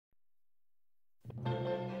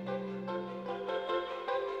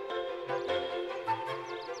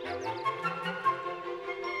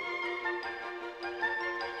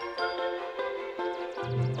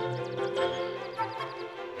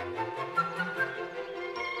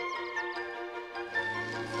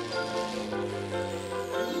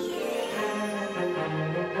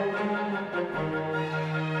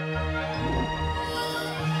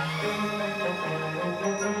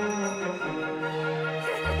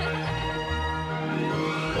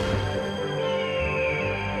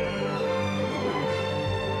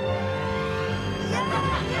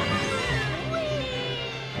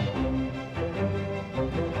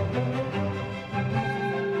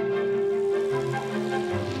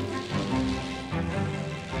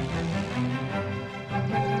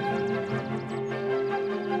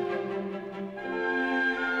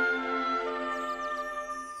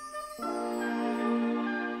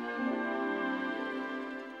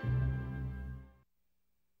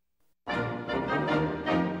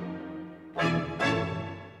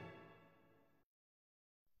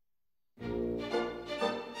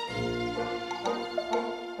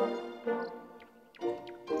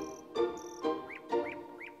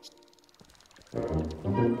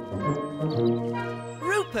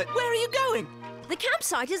Rupert, where are you going? The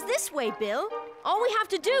campsite is this way, Bill. All we have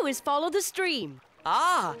to do is follow the stream.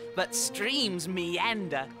 Ah, but streams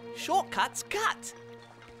meander. Shortcuts cut.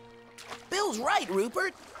 Bill's right,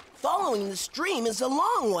 Rupert. Following the stream is a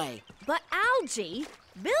long way. But Algie,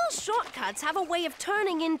 Bill's shortcuts have a way of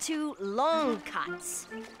turning into long cuts.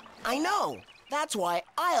 I know. That's why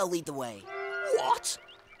I'll lead the way. What?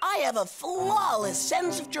 I have a flawless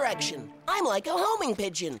sense of direction. I'm like a homing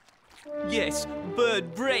pigeon. Yes,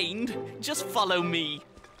 bird-brained. Just follow me.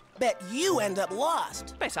 Bet you end up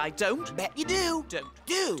lost. Bet I don't. Bet you do. Don't.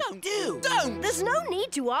 Don't. There's no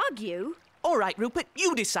need to argue. All right, Rupert,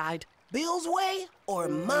 you decide. Bill's way or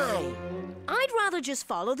mine? I'd rather just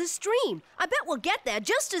follow the stream. I bet we'll get there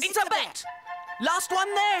just as... It's a bet. Last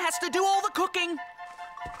one there has to do all the cooking.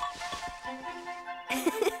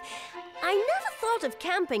 I never thought of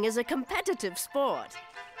camping as a competitive sport.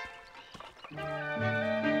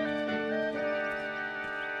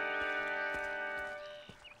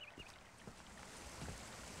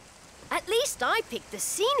 At least I picked the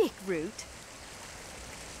scenic route.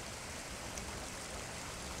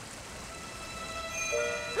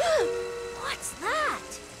 What's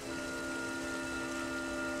that?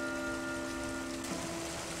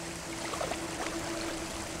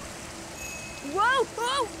 Whoa!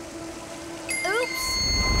 Whoa! Oops!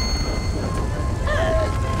 Ah!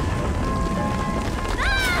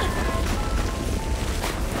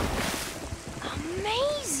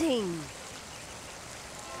 Amazing!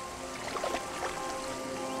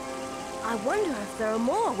 I wonder if there are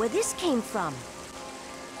more where this came from.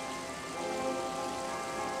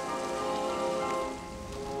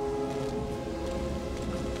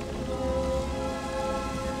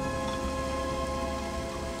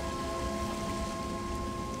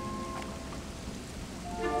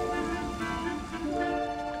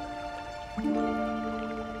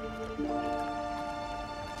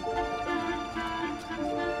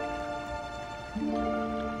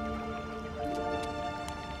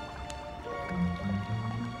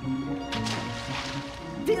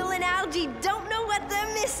 Bill and Algie don't know what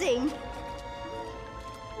they're missing.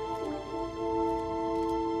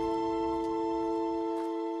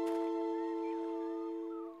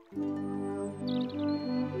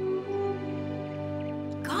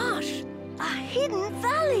 Gosh, a hidden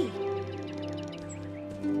valley.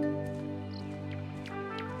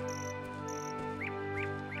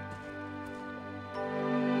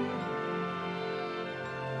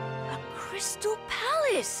 A crystal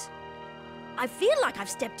palace. I feel like I've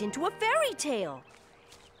stepped into a fairy tale.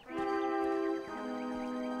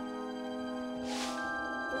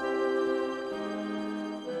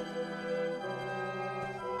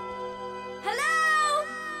 Hello?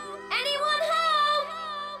 Anyone home?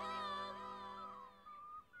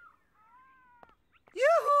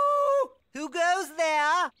 Yoo-hoo! Who goes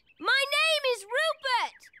there? My name is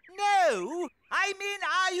Rupert. No, I mean,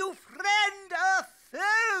 are you friend or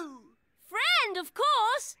foe? Friend, of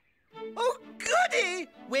course. Oh, goody!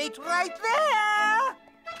 Wait right there!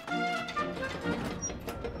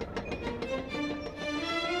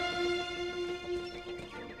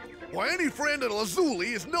 Why, any friend of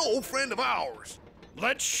Lazuli is no friend of ours.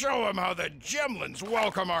 Let's show him how the Gemlins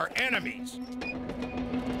welcome our enemies.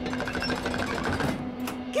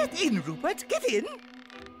 Get in, Rupert, get in.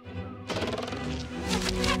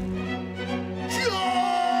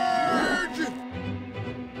 Charge!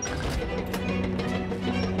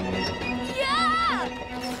 Yeah!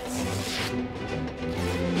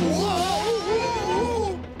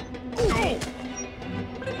 Whoa! Go!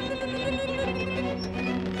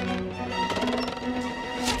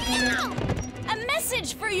 A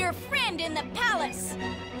message for your friend in the palace.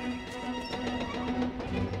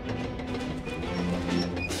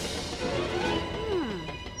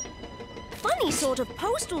 Funny sort of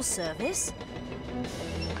postal service.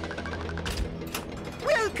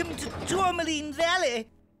 Welcome to Tourmaline Valley.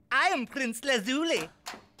 I am Prince Lazuli.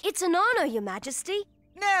 It's an honor, Your Majesty.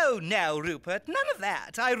 No, now, Rupert, none of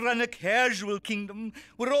that. I run a casual kingdom.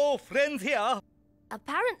 We're all friends here.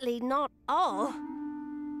 Apparently not all.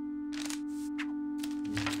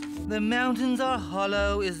 The mountains are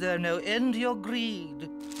hollow. Is there no end to your greed?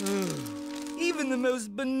 Even the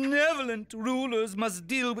most benevolent rulers must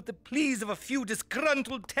deal with the pleas of a few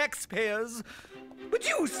disgruntled taxpayers. But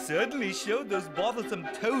you certainly showed those bothersome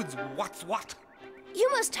toads what's what. You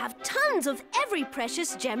must have tons of every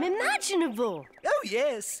precious gem imaginable. Oh,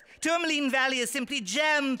 yes. Tourmaline Valley is simply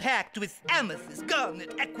jam-packed with amethyst,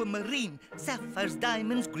 garnet, aquamarine, sapphires,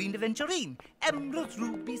 diamonds, green aventurine, emeralds,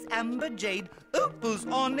 rubies, amber, jade, opals,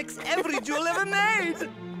 onyx, every jewel ever made.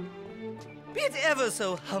 Be it ever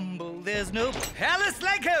so humble, there's no palace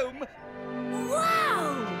like home.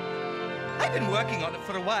 Wow! I've been working on it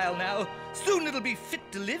for a while now. Soon it'll be fit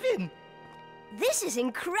to live in. This is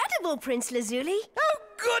incredible, Prince Lazuli. How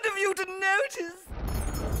good of you to notice!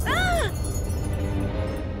 Ah!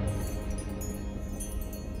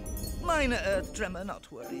 Minor earth tremor,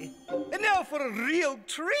 not worry. And now for a real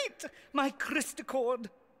treat, my Christicord.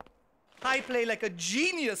 I play like a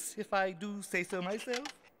genius, if I do say so myself.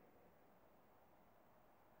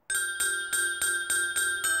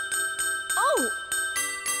 Oh!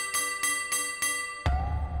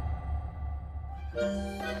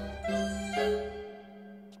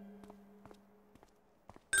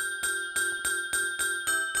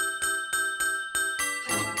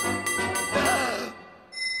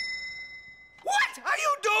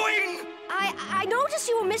 I noticed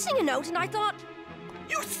you were missing a note, and I thought...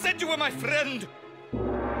 You said you were my friend!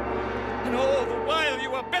 And all the while you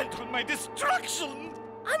were bent on my destruction!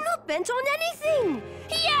 I'm not bent on anything!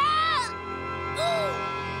 Yeah! Oh,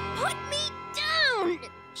 put me down!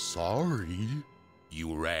 Sorry.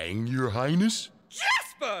 You rang, Your Highness?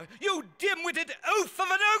 Jasper! You dim-witted oaf of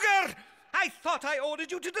an ogre! I thought I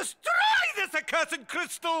ordered you to destroy this accursed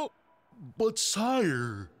crystal! But,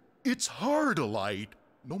 sire, it's hard to light.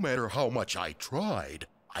 No matter how much I tried,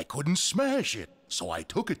 I couldn't smash it. So I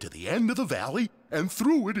took it to the end of the valley and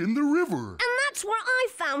threw it in the river. And that's where I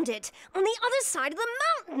found it, on the other side of the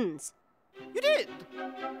mountains. You did?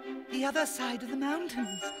 The other side of the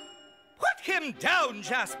mountains? Put him down,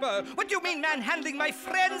 Jasper! What do you mean manhandling my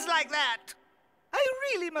friends like that? I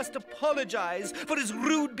really must apologize for his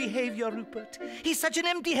rude behavior, Rupert. He's such an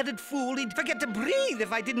empty-headed fool, he'd forget to breathe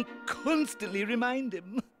if I didn't constantly remind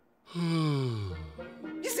him.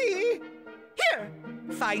 You see? Here,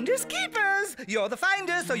 finders keepers. You're the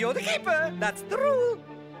finder, so you're the keeper. That's the rule.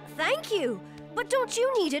 Thank you. But don't you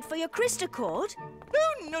need it for your Christicord?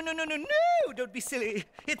 Oh, no, don't be silly.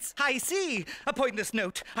 It's high C, a pointless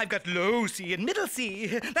note. I've got low C and middle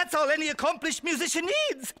C. That's all any accomplished musician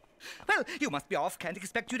needs. Well, you must be off. Can't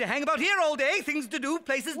expect you to hang about here all day. Things to do,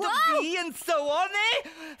 places to be, and so on, eh?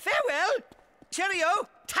 Farewell. Cheerio.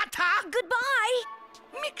 Ta-ta. Goodbye.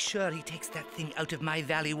 Make sure he takes that thing out of my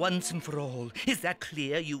valley once and for all. Is that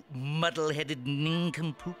clear, you muddle-headed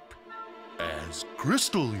nincompoop? As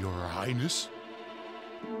crystal, Your Highness.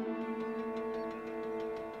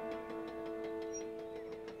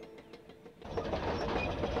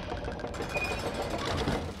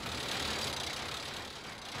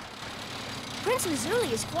 Prince Lazuli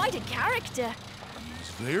is quite a character. He's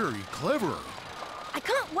very clever. I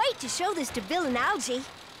can't wait to show this to Bill and Algie.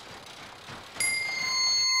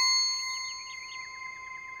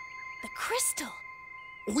 The crystal.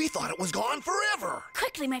 We thought it was gone forever.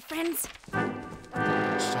 Quickly, my friends.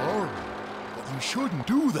 Sorry, but you shouldn't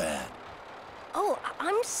do that. Oh,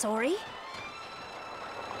 I'm sorry.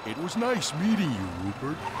 It was nice meeting you,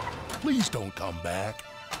 Rupert. Please don't come back.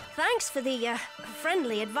 Thanks for the,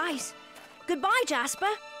 friendly advice. Goodbye, Jasper.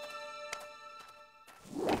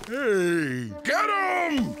 Hey! Get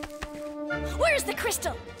him! Where's the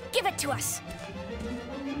crystal? Give it to us.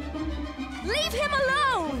 Leave him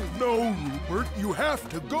alone! No, Rupert, you have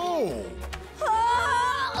to go.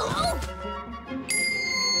 Oh!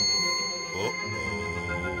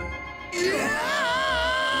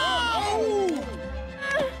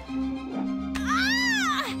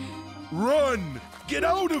 Run! Get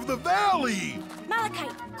out of the valley!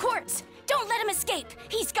 Malachite, quartz, don't let him escape.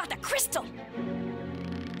 He's got the crystal.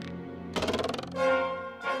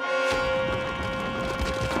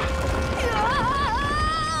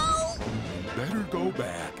 Better go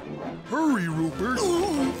back. Hurry, Rupert.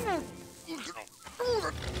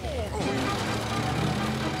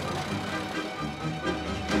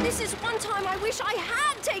 This is one time I wish I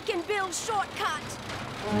had taken Bill's shortcut.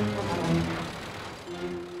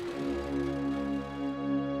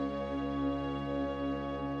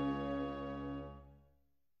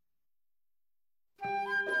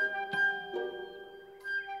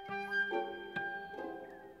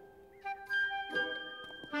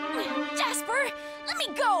 Jasper, let me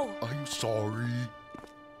go. I'm sorry.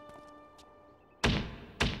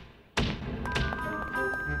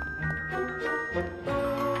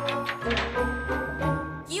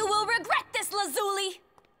 You will regret this, Lazuli.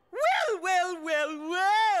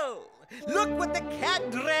 Well. Look what the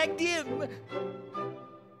cat dragged in.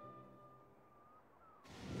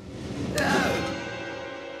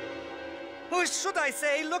 Or should I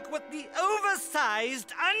say, look what the oversized,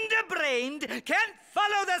 underbrained, can't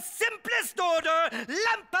follow the simplest order,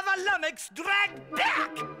 lump of a lummox dragged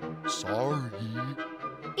back! Sorry.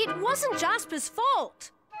 It wasn't Jasper's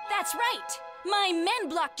fault. That's right. My men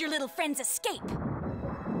blocked your little friend's escape.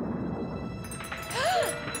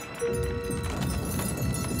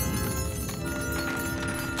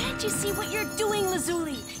 Can't you see what you're doing,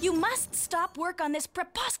 Lazuli? You must stop work on this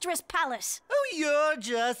preposterous palace. Oh, you're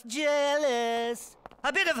just jealous.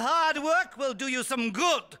 A bit of hard work will do you some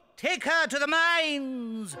good. Take her to the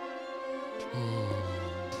mines.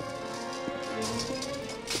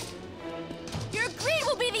 Your greed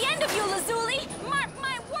will be the end of you, Lazuli. Mark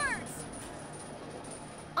my words.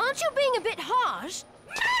 Aren't you being a bit harsh?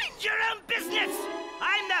 Mind your own business!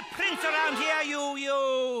 I'm the prince around here,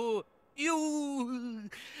 You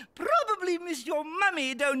probably miss your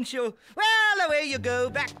mummy, don't you? Well, away you go,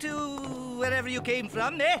 back to wherever you came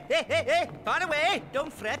from. Far away,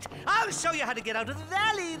 don't fret. I'll show you how to get out of the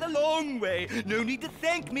valley the long way. No need to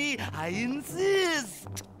thank me, I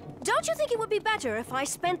insist. Don't you think it would be better if I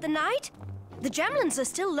spent the night? The Gemlins are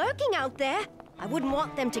still lurking out there. I wouldn't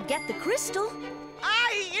want them to get the crystal.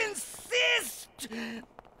 I insist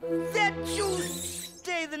that you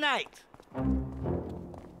stay the night.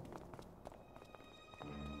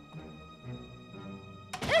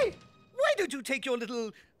 Hey, why don't you take your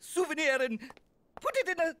little souvenir and put it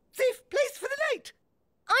in a safe place for the night?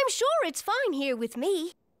 I'm sure it's fine here with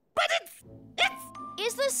me. But it's...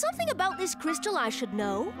 Is there something about this crystal I should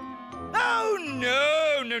know? Oh, no!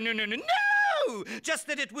 Just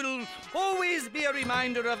that it will always be a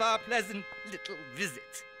reminder of our pleasant little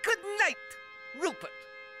visit. Good night, Rupert.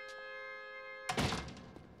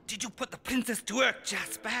 Did you put the princess to work,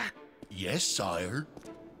 Jasper? Yes, sire.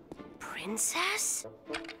 Princess?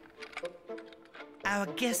 Our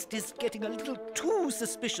guest is getting a little too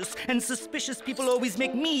suspicious, and suspicious people always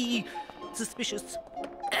make me suspicious.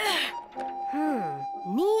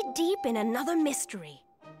 Knee-deep in another mystery.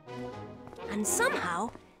 And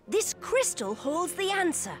somehow, this crystal holds the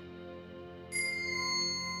answer.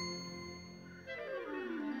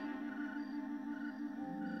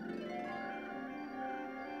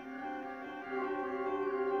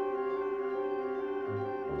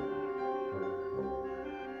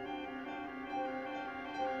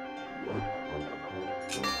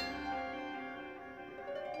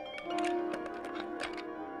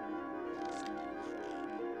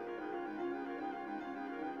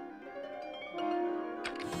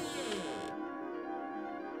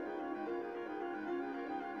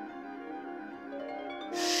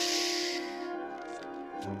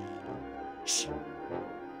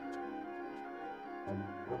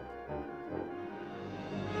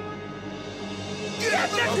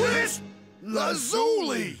 Prince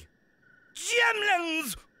Lazuli!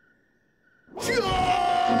 Gemlins!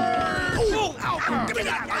 Give me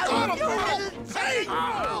that! I got him! Hey!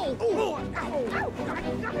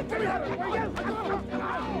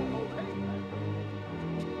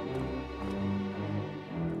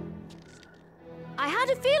 I had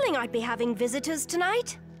a feeling I'd be having visitors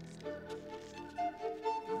tonight.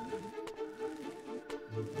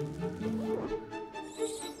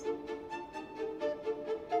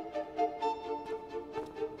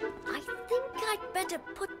 I'd better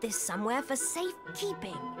put this somewhere for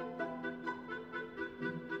safekeeping.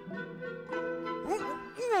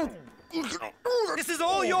 This is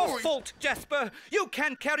all your fault, Jasper. You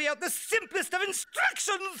can't carry out the simplest of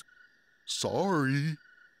instructions. Sorry.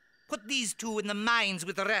 Put these two in the mines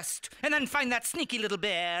with the rest, and then find that sneaky little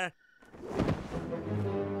bear.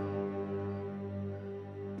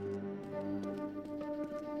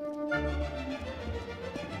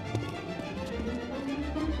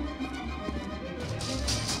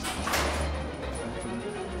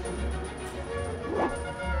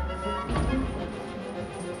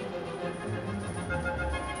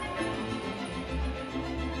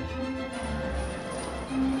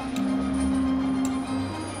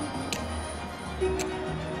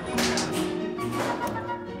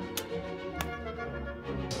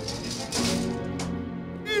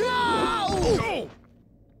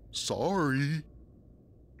 Sorry.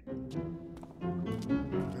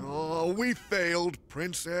 Oh, we failed,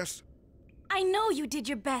 Princess. I know you did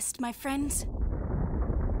your best, my friends.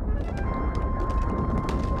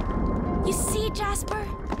 You see, Jasper?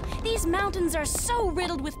 These mountains are so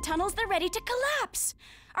riddled with tunnels, they're ready to collapse.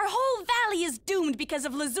 Our whole valley is doomed because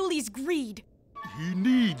of Lazuli's greed. He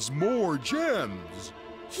needs more gems.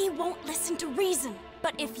 He won't listen to reason.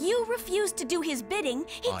 But if you refuse to do his bidding,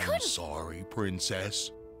 he could... I'm sorry,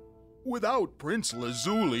 Princess. Without Prince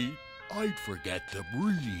Lazuli, I'd forget to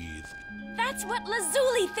breathe. That's what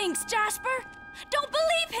Lazuli thinks, Jasper. Don't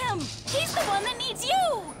believe him. He's the one that needs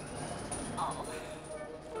you. Oh.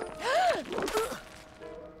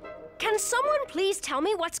 Can someone please tell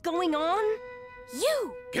me what's going on?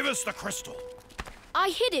 You! Give us the crystal. I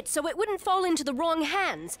hid it so it wouldn't fall into the wrong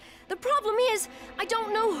hands. The problem is, I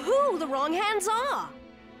don't know who the wrong hands are.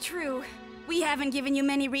 True. We haven't given you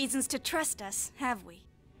many reasons to trust us, have we?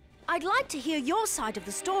 I'd like to hear your side of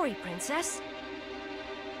the story, Princess.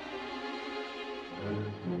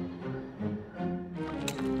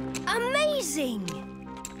 Amazing!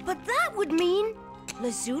 But that would mean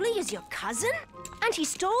Lazuli is your cousin? And he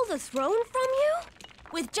stole the throne from you?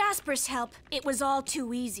 With Jasper's help, it was all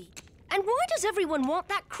too easy. And why does everyone want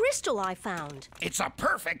that crystal I found? It's a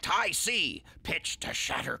perfect high C, pitched to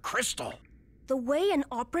shatter crystal. The way an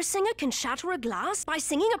opera singer can shatter a glass by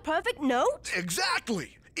singing a perfect note?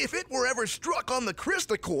 Exactly! If it were ever struck on the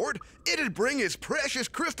crystal chord, it'd bring his precious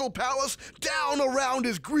crystal palace down around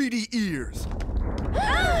his greedy ears.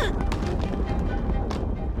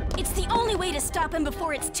 It's the only way to stop him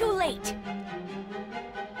before it's too late.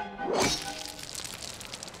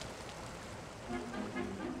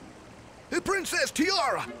 Princess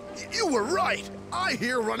Tiara, you were right. I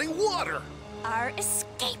hear running water. Our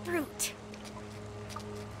escape route.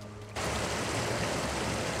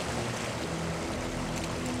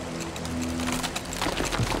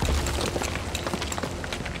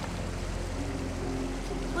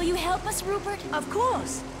 Will you help us, Rupert? Of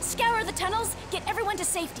course. Scour the tunnels, get everyone to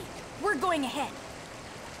safety. We're going ahead.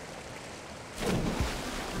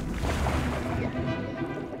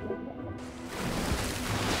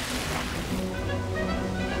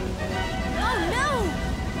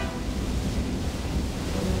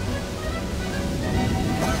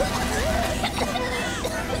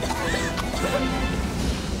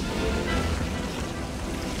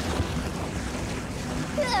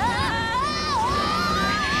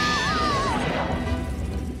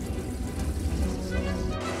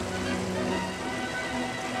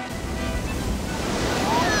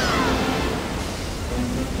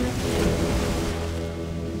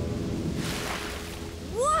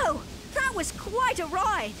 Whoa! That was quite a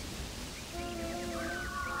ride!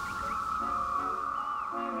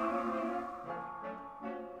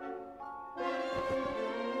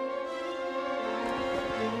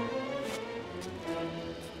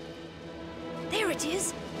 There it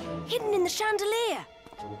is, hidden in the chandelier.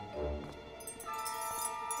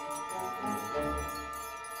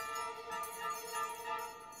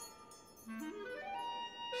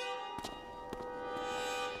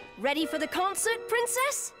 Ready for the concert,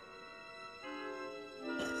 Princess?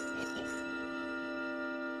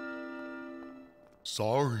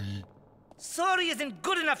 Sorry. Sorry isn't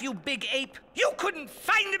good enough, you big ape. You couldn't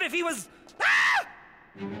find him if he was... Ah!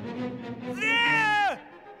 There!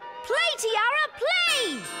 Play, Tiara,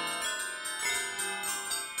 play!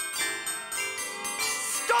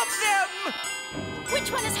 Stop them!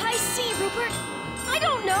 Which one is high C, Rupert? I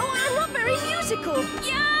don't know, I'm not very musical.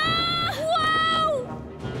 Yeah! Wow!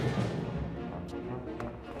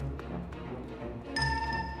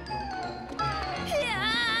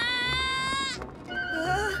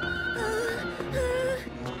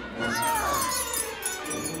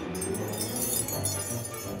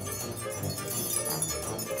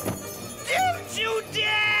 Don't you dare!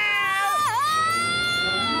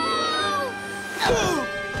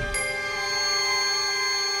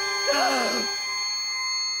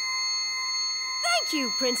 Thank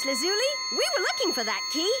you, Prince Lazuli. We were looking for that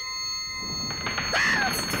key.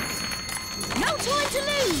 No time to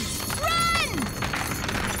lose!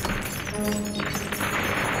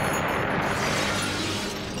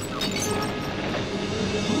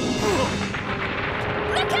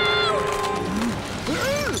 Look out!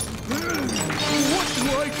 What do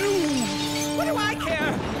I do? What do I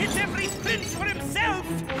care? It's every prince for himself!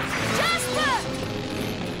 Jasper!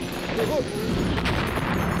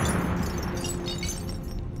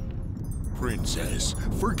 Princess,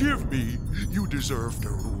 forgive me. You deserve to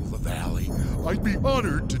rule the valley. I'd be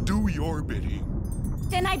honored to do your bidding.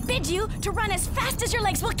 Then I bid you to run as fast as your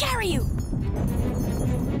legs will carry you.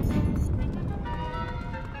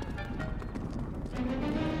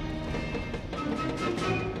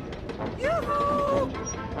 Yoo-hoo!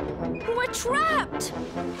 We're trapped!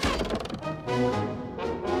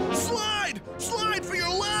 Slide! Slide for your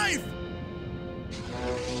life!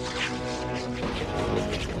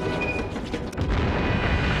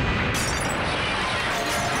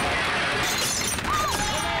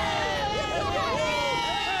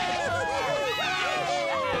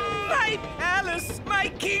 My palace, my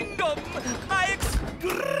kingdom, my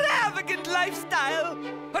extravagant lifestyle.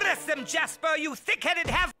 Arrest them, Jasper, you thick-headed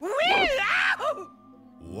half... Ow!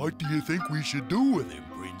 What do you think we should do with him,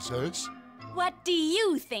 Princess? What do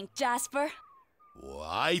you think, Jasper? Well,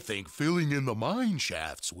 I think filling in the mine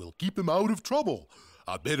shafts will keep him out of trouble.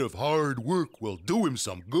 A bit of hard work will do him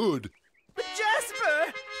some good. But Jasper,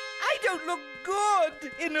 don't look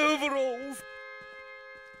good in overalls.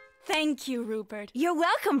 Thank you, Rupert. You're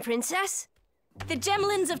welcome, Princess. The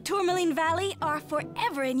Gemlins of Tourmaline Valley are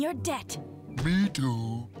forever in your debt. Me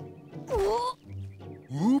too.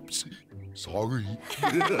 Oops. Sorry.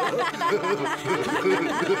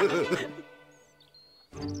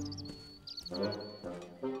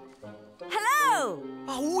 Hello!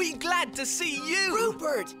 Oh, we glad to see you.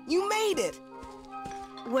 Rupert, you made it.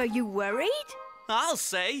 Were you worried? I'll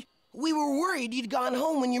say. We were worried you'd gone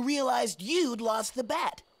home when you realized you'd lost the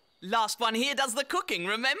bet. Last one here does the cooking,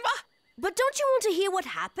 remember? But don't you want to hear what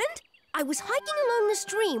happened? I was hiking along the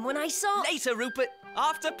stream when I saw... Later, Rupert.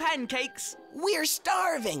 After pancakes. We're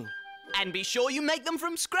starving. And be sure you make them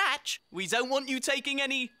from scratch. We don't want you taking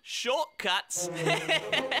any shortcuts.